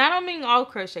I don't mean all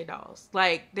crochet dolls.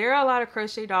 Like, there are a lot of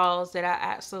crochet dolls that I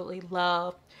absolutely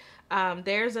love.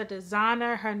 There's a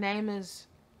designer. Her name is,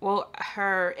 well,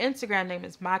 her Instagram name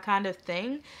is My Kind of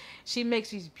Thing. She makes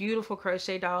these beautiful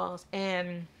crochet dolls.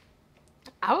 And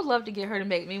I would love to get her to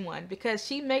make me one because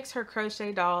she makes her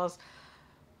crochet dolls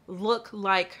look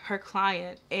like her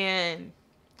client. And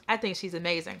I think she's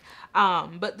amazing.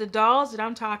 But the dolls that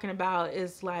I'm talking about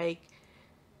is like,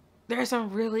 there's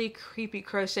some really creepy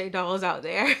crochet dolls out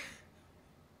there.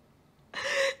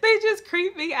 They just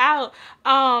creep me out.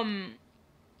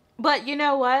 But you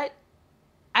know what?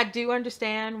 I do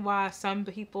understand why some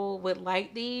people would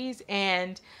like these.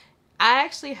 And I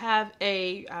actually have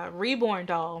a reborn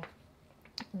doll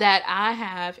that I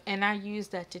have. And I use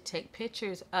that to take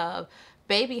pictures of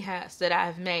baby hats that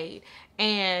I've made.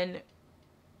 And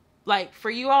like, for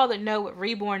you all that know what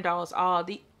reborn dolls are,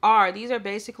 these are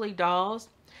basically dolls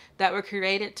that were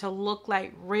created to look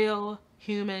like real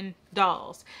human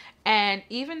dolls. And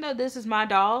even though this is my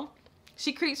doll,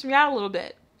 she creeps me out a little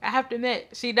bit. I have to admit,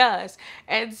 she does.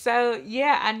 And so,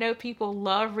 yeah, I know people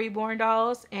love reborn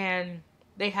dolls and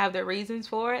they have their reasons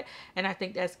for it. And I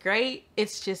think that's great.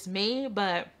 It's just me,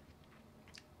 but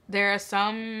there are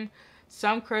some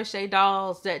crochet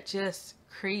dolls that just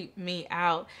creep me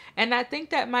out. And I think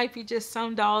that might be just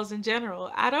some dolls in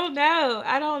general. I don't know.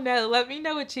 I don't know. Let me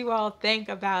know what you all think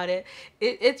about it.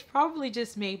 It's probably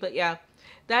just me, but yeah,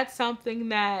 that's something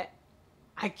that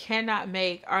I cannot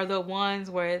make, are the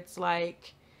ones where it's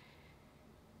like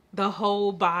the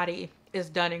whole body is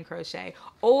done in crochet.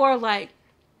 Or like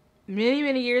many,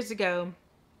 many years ago,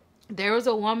 there was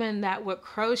a woman that would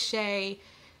crochet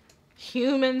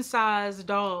human-sized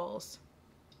dolls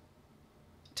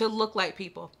to look like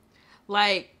people.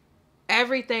 Like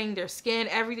everything, their skin,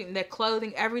 everything, their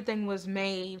clothing, everything was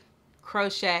made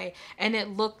crochet, and it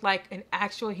looked like an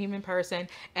actual human person,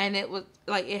 and it was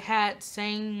like it had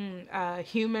same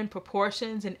human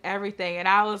proportions and everything. And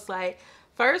I was like,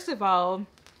 first of all,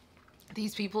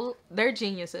 these people, they're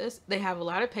geniuses. They have a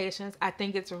lot of patience. I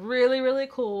think it's really, really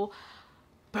cool.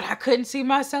 But I couldn't see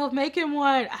myself making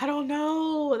one. I don't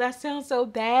know. That sounds so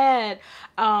bad.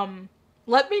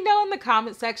 Let me know in the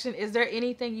comment section, is there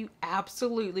anything you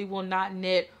absolutely will not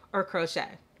knit or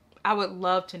crochet? I would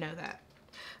love to know that.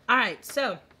 All right,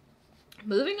 so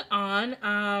moving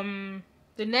on.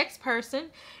 The next person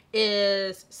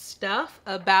is Stuff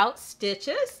About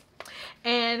Stitches.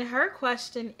 And her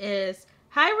question is,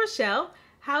 hi, Rochelle.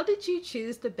 How did you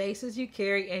choose the bases you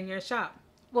carry in your shop?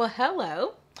 Well,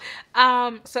 hello.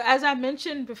 So as I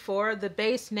mentioned before, the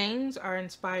base names are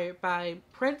inspired by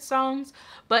Prince songs,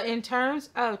 but in terms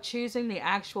of choosing the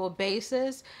actual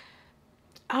bases,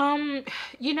 um,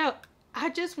 you know, I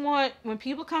just want, when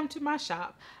people come to my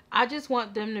shop, I just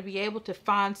want them to be able to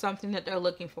find something that they're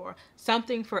looking for,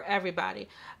 something for everybody.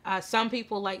 Some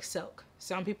people like silk,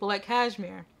 some people like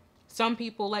cashmere, some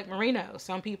people like merino,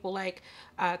 some people like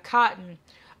cotton.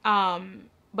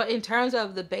 But in terms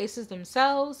of the bases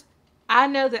themselves, I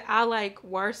know that I like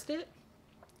worsted,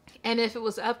 and if it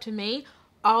was up to me,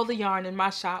 all the yarn in my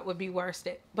shop would be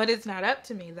worsted. But it's not up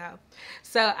to me though.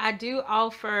 So I do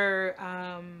offer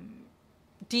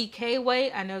DK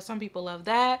weight. I know some people love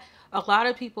that. A lot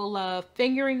of people love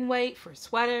fingering weight for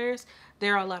sweaters.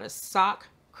 There are a lot of sock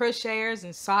crocheters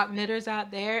and sock knitters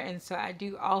out there, and so I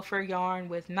do offer yarn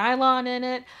with nylon in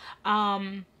it.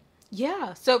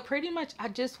 Yeah, so pretty much I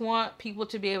just want people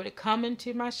to be able to come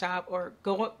into my shop or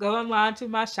go online to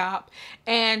my shop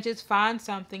and just find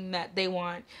something that they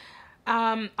want.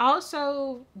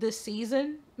 Also, the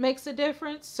season makes a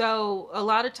difference. So a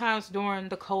lot of times during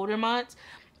the colder months,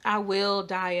 I will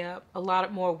dye up a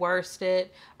lot more worsted,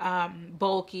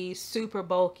 bulky, super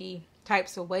bulky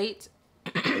types of weights.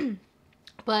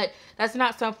 But that's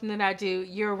not something that I do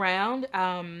year round.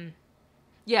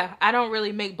 Yeah, I don't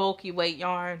really make bulky weight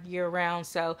yarn year round,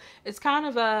 so it's kind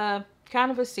of a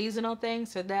seasonal thing.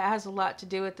 So that has a lot to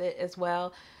do with it as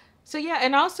well. So yeah,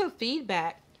 and also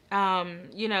feedback.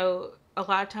 You know, a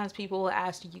lot of times people will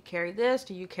ask, do you carry this?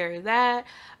 Do you carry that?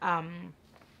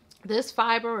 This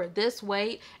fiber or this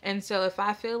weight. And so if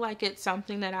I feel like it's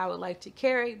something that I would like to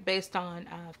carry based on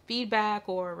feedback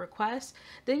or requests,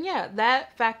 then yeah,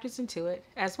 that factors into it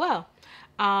as well.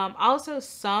 Also,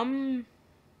 some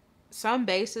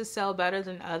bases sell better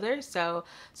than others, so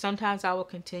sometimes I will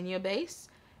continue a base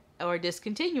or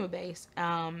discontinue a base.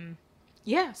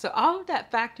 Yeah, so all of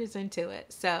that factors into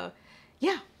it. So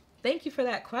yeah, thank you for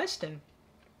that question.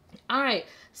 All right,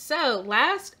 so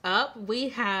last up we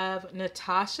have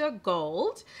Natasha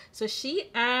Gold. So she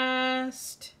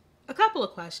asked a couple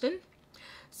of questions.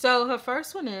 So her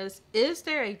first one is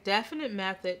there a definite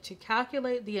method to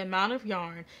calculate the amount of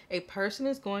yarn a person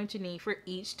is going to need for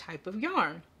each type of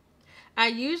yarn? I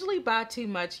usually buy too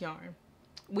much yarn.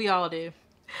 We all do.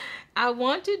 I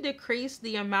want to decrease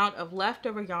the amount of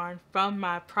leftover yarn from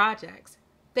my projects.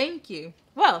 Thank you.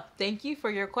 Well, thank you for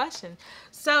your question.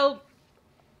 So,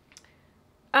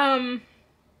 in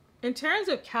terms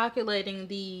of calculating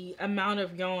the amount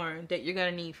of yarn that you're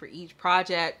going to need for each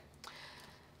project,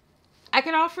 I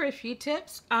can offer a few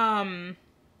tips about,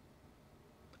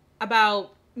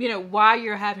 you know, why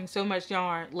you're having so much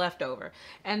yarn left over.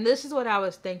 And this is what I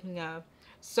was thinking of.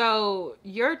 So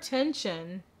your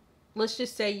tension, let's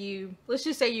just say you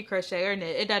crochet or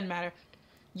knit, it doesn't matter.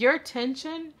 Your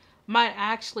tension might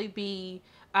actually be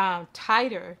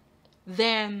tighter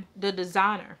than the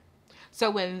designer. So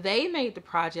when they made the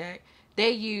project,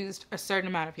 they used a certain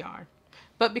amount of yarn.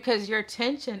 But because your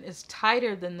tension is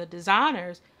tighter than the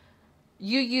designer's,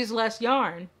 you use less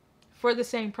yarn for the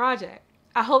same project.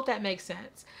 I hope that makes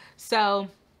sense. So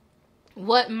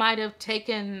what might have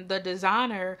taken the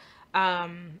designer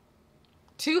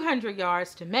 200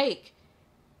 yards to make,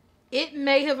 it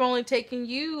may have only taken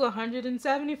you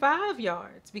 175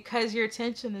 yards because your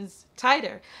tension is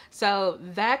tighter. So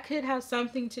that could have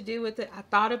something to do with it. I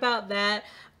thought about that.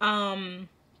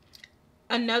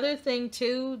 Another thing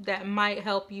too that might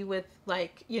help you with,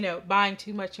 like, you know, buying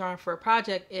too much yarn for a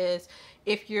project is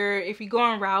if you go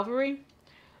on Ravelry,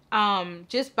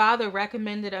 just buy the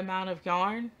recommended amount of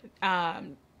yarn.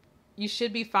 You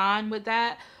should be fine with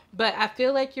that. But I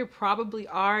feel like you're probably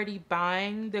already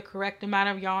buying the correct amount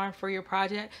of yarn for your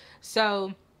project.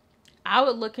 So I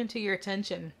would look into your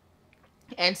tension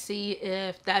and see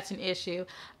if that's an issue.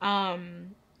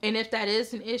 And if that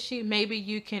is an issue, maybe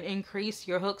you can increase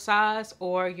your hook size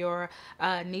or your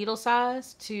needle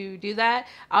size to do that.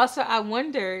 Also, I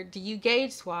wonder, do you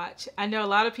gauge swatch? I know a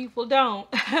lot of people don't,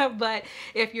 but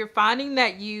if you're finding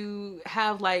that you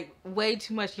have like way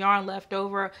too much yarn left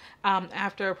over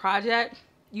after a project,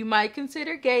 you might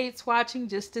consider gauge swatching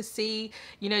just to see,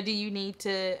 you know, do you need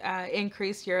to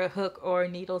increase your hook or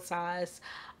needle size?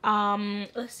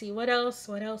 Let's see, what else?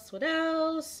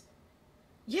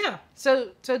 Yeah,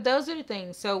 so those are the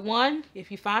things. So one, if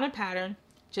you find a pattern,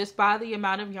 just buy the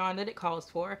amount of yarn that it calls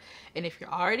for. And if you're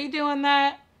already doing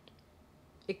that,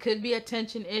 It could be a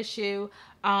tension issue,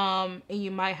 and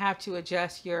you might have to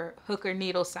adjust your hook or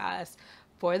needle size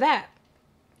for that.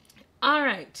 All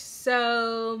right,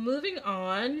 so moving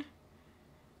on.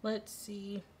 Let's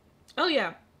see. Oh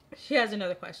yeah, she has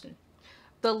another question.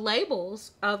 The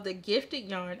labels of the gifted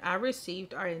yarn I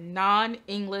received are in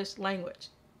non-English language.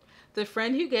 The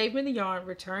friend who gave me the yarn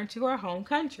returned to her home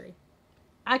country.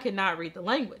 I cannot read the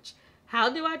language. How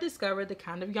do I discover the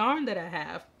kind of yarn that I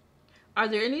have? Are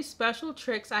there any special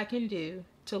tricks I can do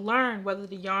to learn whether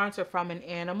the yarns are from an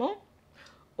animal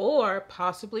or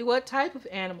possibly what type of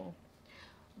animal?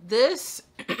 This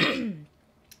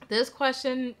this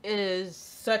question is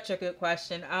such a good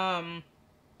question.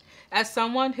 As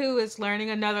someone who is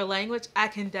learning another language, I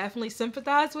can definitely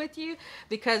sympathize with you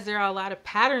because there are a lot of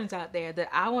patterns out there that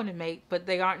I want to make, but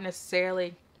they aren't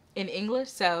necessarily in English.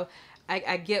 So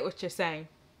I get what you're saying.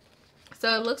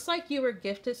 So it looks like you were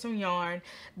gifted some yarn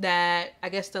that I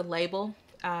guess the label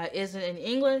isn't in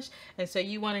English. And so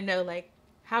you want to know, like,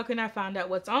 how can I find out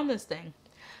what's on this thing?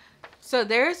 So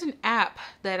there's an app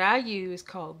that I use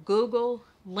called Google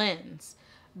Lens.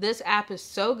 This app is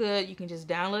so good, you can just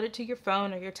download it to your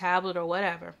phone or your tablet or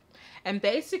whatever. And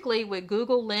basically with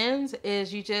Google Lens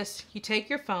is you take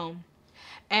your phone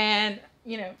and,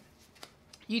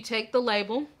 you take the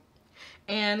label.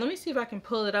 And let me see if I can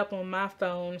pull it up on my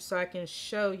phone so I can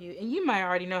show you. And you might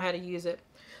already know how to use it,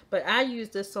 but I use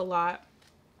this a lot.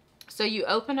 So you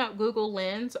open up Google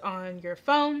Lens on your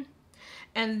phone,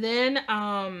 and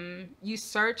then you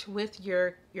search with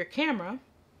your camera.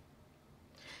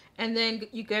 And then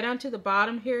you go down to the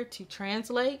bottom here to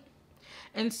translate.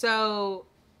 And so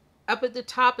up at the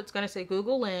top, it's going to say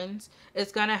Google Lens.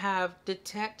 It's going to have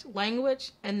detect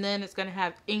language, and then it's going to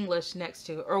have English next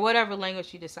to it, or whatever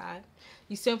language you decide.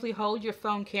 You simply hold your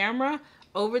phone camera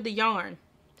over the yarn,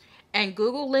 and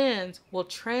Google Lens will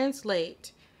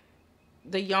translate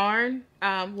the yarn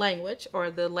language or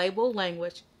the label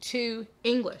language to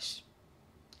English.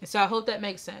 And so I hope that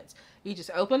makes sense. You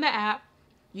just open the app,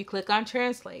 you click on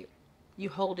translate, you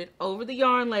hold it over the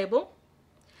yarn label,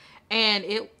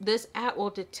 and this app will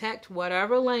detect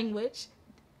whatever language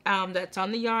that's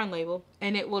on the yarn label,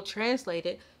 and it will translate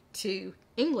it to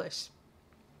English.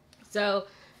 So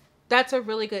that's a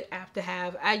really good app to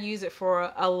have. I use it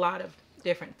for a lot of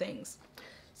different things.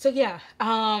 So yeah,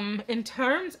 in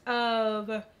terms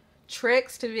of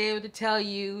tricks to be able to tell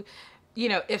you,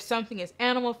 if something is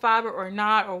animal fiber or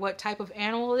not, or what type of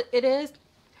animal it is,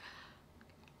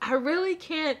 I really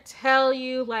can't tell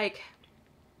you like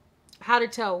how to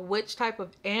tell which type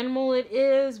of animal it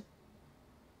is.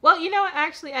 Well,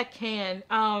 actually I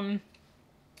can.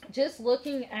 Just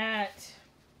looking at,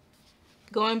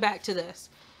 going back to this.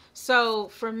 So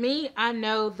for me, I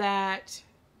know that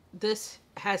this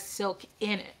has silk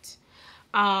in it.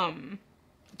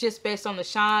 Just based on the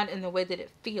shine and the way that it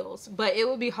feels. But it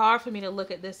would be hard for me to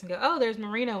look at this and go, oh, there's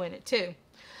merino in it too.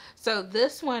 So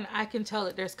this one, I can tell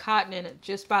that there's cotton in it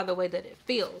just by the way that it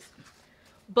feels.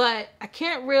 But I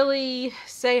can't really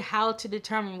say how to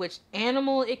determine which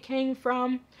animal it came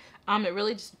from. It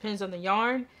really just depends on the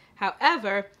yarn.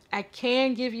 However, I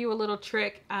can give you a little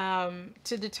trick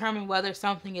to determine whether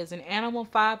something is an animal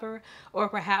fiber or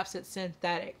perhaps it's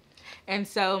synthetic. And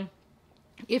so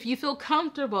if you feel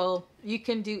comfortable, you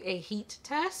can do a heat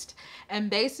test. And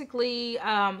basically,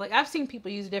 like I've seen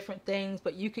people use different things,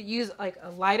 but you could use like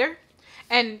a lighter.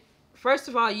 And first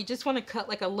of all, you just want to cut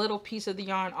like a little piece of the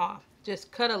yarn off.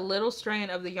 Just cut a little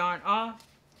strand of the yarn off.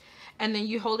 And then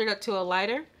you hold it up to a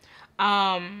lighter.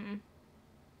 And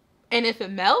if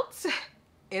it melts,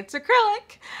 it's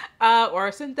acrylic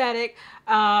or synthetic.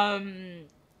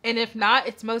 And if not,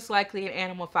 it's most likely an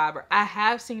animal fiber. I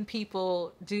have seen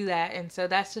people do that, and so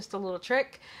that's just a little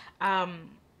trick. I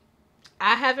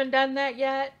haven't done that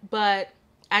yet, but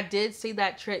I did see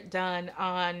that trick done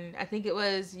on, I think it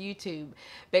was YouTube.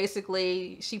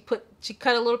 Basically, she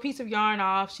cut a little piece of yarn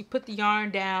off, she put the yarn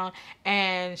down,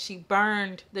 and she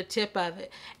burned the tip of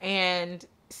it. And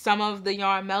some of the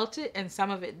yarn melted and some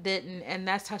of it didn't, and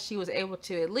that's how she was able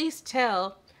to at least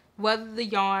tell whether the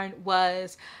yarn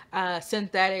was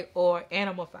synthetic or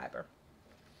animal fiber.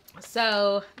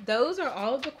 So those are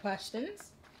all of the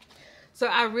questions. So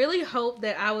I really hope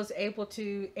that I was able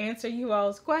to answer you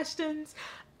all's questions.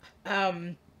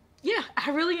 Yeah, I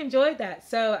really enjoyed that.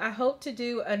 So I hope to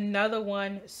do another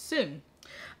one soon.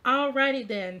 Alrighty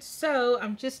then. So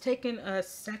I'm just taking a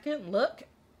second look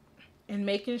and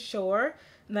making sure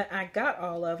that I got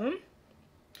all of them.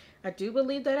 I do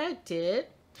believe that I did.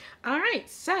 All right,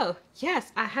 so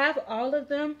yes, I have all of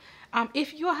them.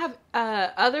 If you all have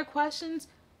other questions,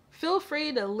 feel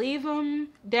free to leave them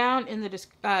down in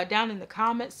the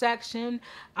comment section.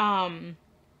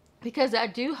 because I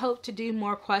do hope to do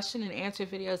more question and answer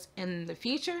videos in the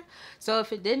future. So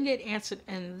if it didn't get answered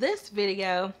in this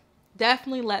video,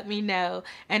 definitely let me know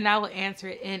and I will answer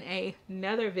it in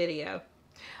another video.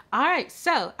 Alright,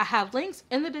 so I have links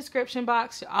in the description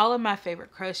box to all of my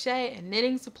favorite crochet and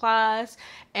knitting supplies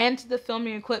and to the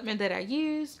filming equipment that I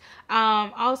use.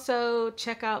 Also,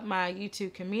 check out my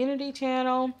YouTube community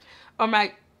channel or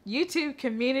my YouTube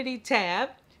community tab,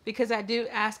 because I do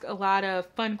ask a lot of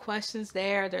fun questions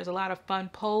there. There's a lot of fun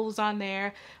polls on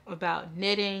there about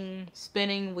knitting,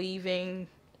 spinning, weaving,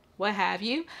 what have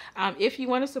you. If you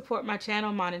want to support my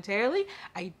channel monetarily,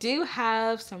 I do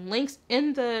have some links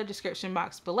in the description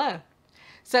box below.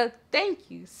 So thank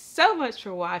you so much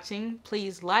for watching.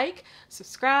 Please like,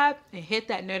 subscribe, and hit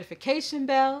that notification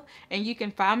bell. And you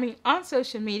can find me on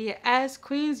social media as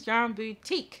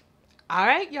QueensYarnBoutique. All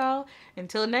right, y'all.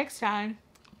 Until next time.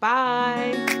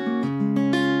 Bye.